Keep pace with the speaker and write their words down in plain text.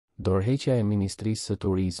Dorëheqja e Ministrisë së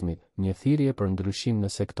Turizmit, një thirrje për ndryshim në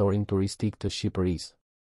sektorin turistik të Shqipërisë.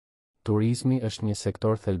 Turizmi është një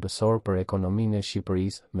sektor thelbësor për ekonominë e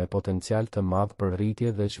Shqipërisë me potencial të madh për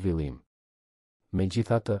rritje dhe zhvillim.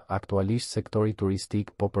 Megjithatë, aktualisht sektori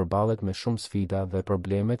turistik po përballet me shumë sfida dhe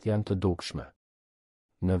problemet janë të dukshme.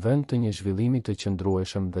 Në vend të një zhvillimi të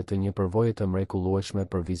qëndrueshëm dhe të një përvoje të mrekullueshme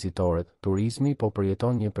për vizitorët, turizmi po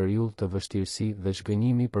përjeton një periudhë të vështirësi dhe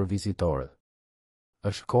zhgënjimi për vizitorët.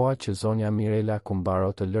 Është koha që zonja Mirela Kumbaro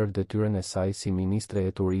të lërë detyrën e saj si Ministre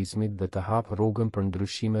e Turizmit dhe të hapë rrugën për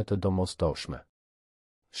ndryshime të domosdoshme.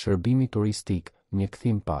 Shërbimi turistik, një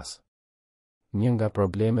kthim pas. Një nga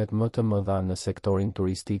problemet më të mëdha në sektorin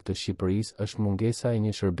turistik të Shqipërisë është mungesa e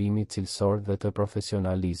një shërbimi cilësor dhe të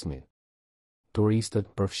profesionalizmit. Turistët,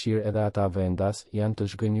 përfshirë edhe ata vendas, janë të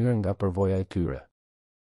zhgënjur nga përvoja e tyre.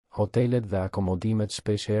 Hotelet dhe akomodimet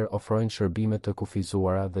shpeshherë ofrojnë shërbime të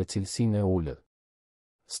kufizuara dhe cilësinë e ulët.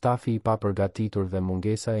 Stafi i papërgatitur dhe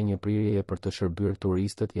mungesa e një prirjeje për të shërbyer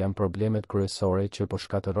turistët janë problemet kryesore që po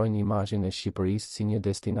shkatërrojnë imazhin e Shqipërisë si një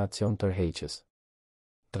destinacion tërheqës.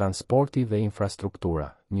 Transporti dhe infrastruktura,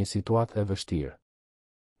 një situatë e vështirë.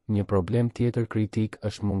 Një problem tjetër kritik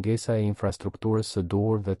është mungesa e infrastrukturës së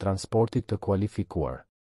duhur dhe transportit të kualifikuar.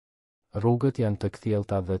 Rrugët janë të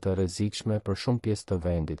kthjellta dhe të rrezikshme për shumë pjesë të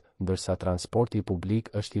vendit, ndërsa transporti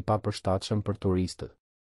publik është i papërshtatshëm për turistët.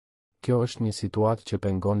 Kjo është një situatë që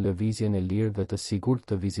pengon lëvizjen e lirë dhe të sigurt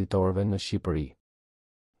të vizitorëve në Shqipëri.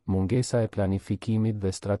 Mungesa e planifikimit dhe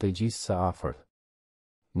strategjisë së afërt.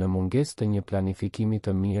 Në mungesë të një planifikimi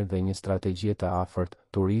të mirë dhe një strategjie të afërt,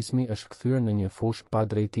 turizmi është kthyer në një fushë pa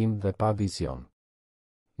drejtim dhe pa vizion.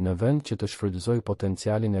 Në vend që të shfrytëzojë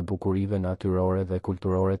potencialin e bukurive natyrore dhe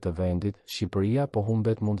kulturore të vendit, Shqipëria po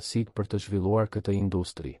humbet mundësitë për të zhvilluar këtë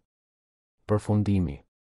industri. Përfundimi.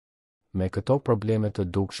 Me këto probleme të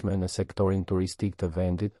dukshme në sektorin turistik të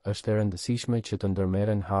vendit, është e rëndësishme që të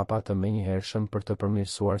ndërmerren hapa të menjëhershëm për të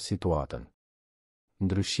përmirësuar situatën.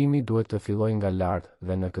 Ndryshimi duhet të fillojë nga lart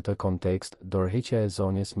dhe në këtë kontekst, dorëheqja e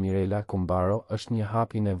zonjës Mirela Kumbaro është një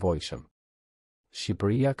hap i nevojshëm.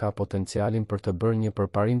 Shqipëria ka potencialin për të bërë një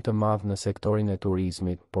përparim të madh në sektorin e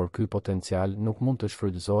turizmit, por ky potencial nuk mund të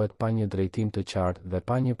shfrytëzohet pa një drejtim të qartë dhe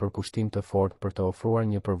pa një përkushtim të fortë për të ofruar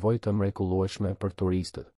një përvojë të mrekullueshme për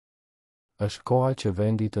turistët. Është koha që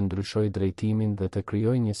vendi të ndryshojë drejtimin dhe të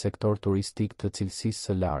krijojë një sektor turistik të cilësisë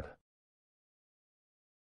së lartë.